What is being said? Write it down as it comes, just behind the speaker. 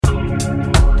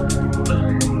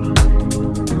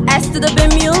to the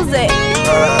big music.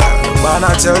 Man,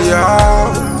 I tell you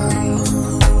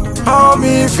how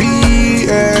me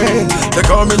feel. They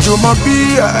call me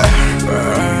Jumabee,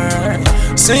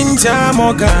 Cynthia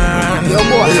Morgan. Yo,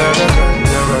 boy.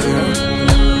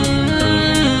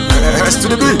 S to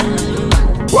the beat.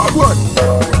 What?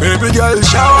 Baby girl,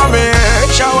 shower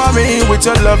me with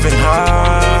your loving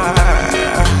heart.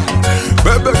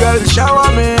 Baby girl, shower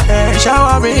me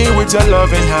with your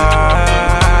loving heart.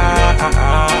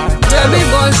 Baby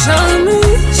boy, show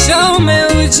me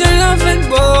with your loving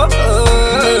boy.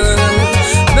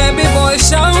 Baby boy,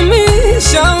 show me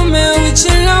with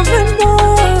your loving boy.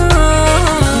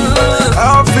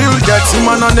 I feel dirty,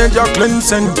 man, I need your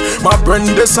cleansing. My brain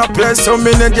disappears, so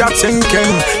me need your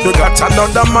thinking. You got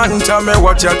another man, tell me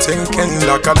what you're thinking.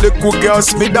 Like a little girl,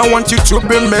 me don't want you to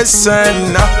be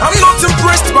missing. I'm not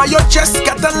impressed by your chest.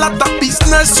 Got a lot of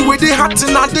business with the heart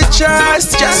in the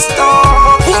chest.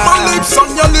 Put my lips on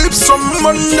your lips from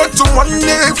Monday to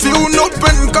Monday. Feel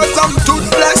open, cause I'm too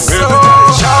blessed.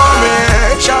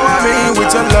 Baby, shower me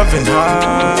with your loving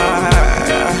heart.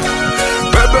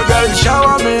 Baby girl,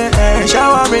 shower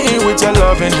me with your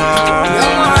loving heart.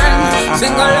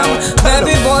 Sing along,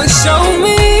 baby boy, show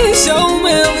me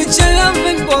with your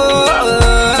loving boy.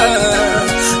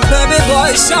 Baby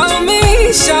boy, show me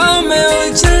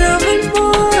with your loving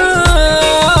boy.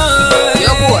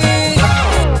 Yo boy,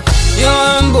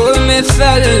 young boy, me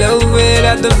fell in love with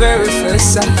at the very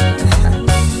first sight.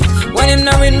 When him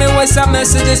not with me, what's some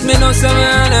messages? Me know some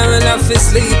man, I'm enough to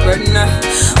sleep at night.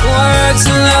 Words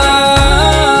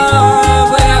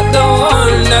love, without the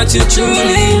one that you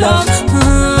truly love.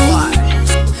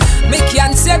 Me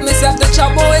can't save myself the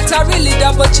trouble, it's a really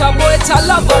double trouble, it's a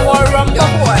love war rumble.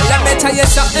 Boy, let me tell you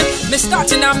something. Me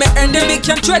starting and me ending, me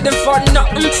can't trade him for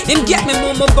nothing. Him get me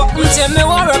move my buttons, tell me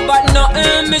worry about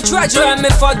nothing. Me treasure and me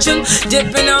fortune,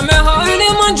 dipping on me heart,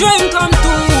 and my dream come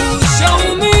true.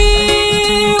 Show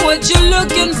me what you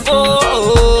looking for,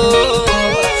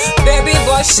 baby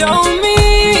boy, show me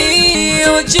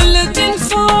what you looking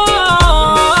for,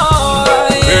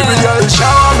 yeah. Baby girl,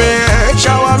 shower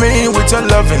me with your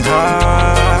loving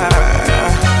heart.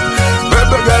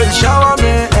 Baby girl, shower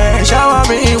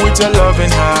me with your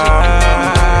loving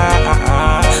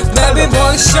heart. Baby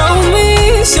boy, show me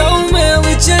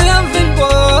with your loving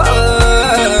boy.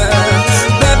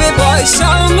 Baby boy,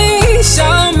 show me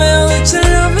with your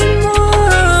loving boy.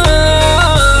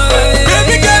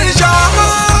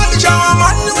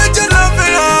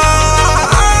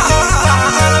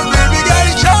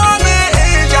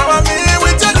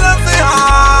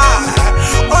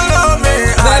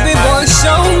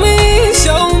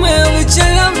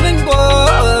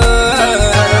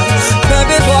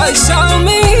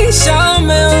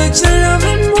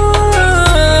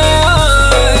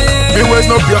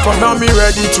 No paper, now me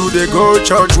ready to the go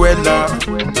church weather.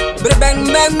 Bang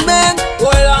bang bang,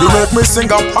 voila. You make me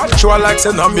sing a patchua like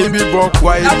say now maybe buck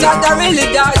white. I really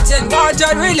got it, what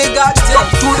I really got it. Up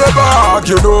to the back,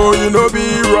 you know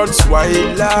be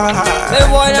Rottweiler. They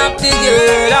want up the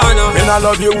girl, I know. And I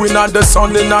love you, we not the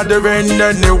sun, they not the rain,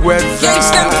 then the weather.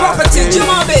 Gangsta property,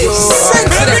 Jumabee, sing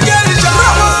for them.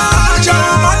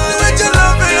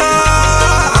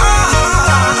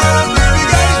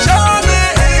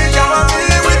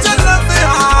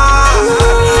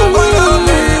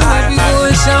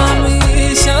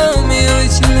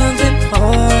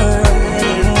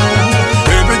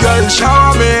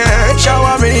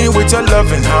 Shower me with your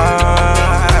loving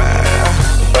heart.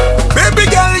 Baby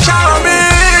girl, shower me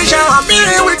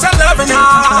with your loving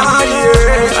heart.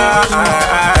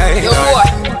 Yeah. Yo boy,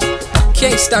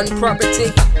 Kingston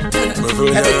property.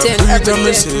 Everything.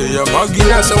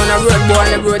 Now so when a road boy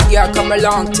and a road girl come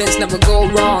along, things never go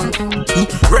wrong.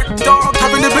 Rectoh,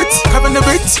 having a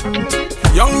bit.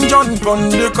 Young John pon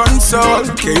the console,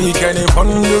 Kenny pon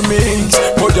the mix.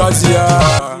 What does ya?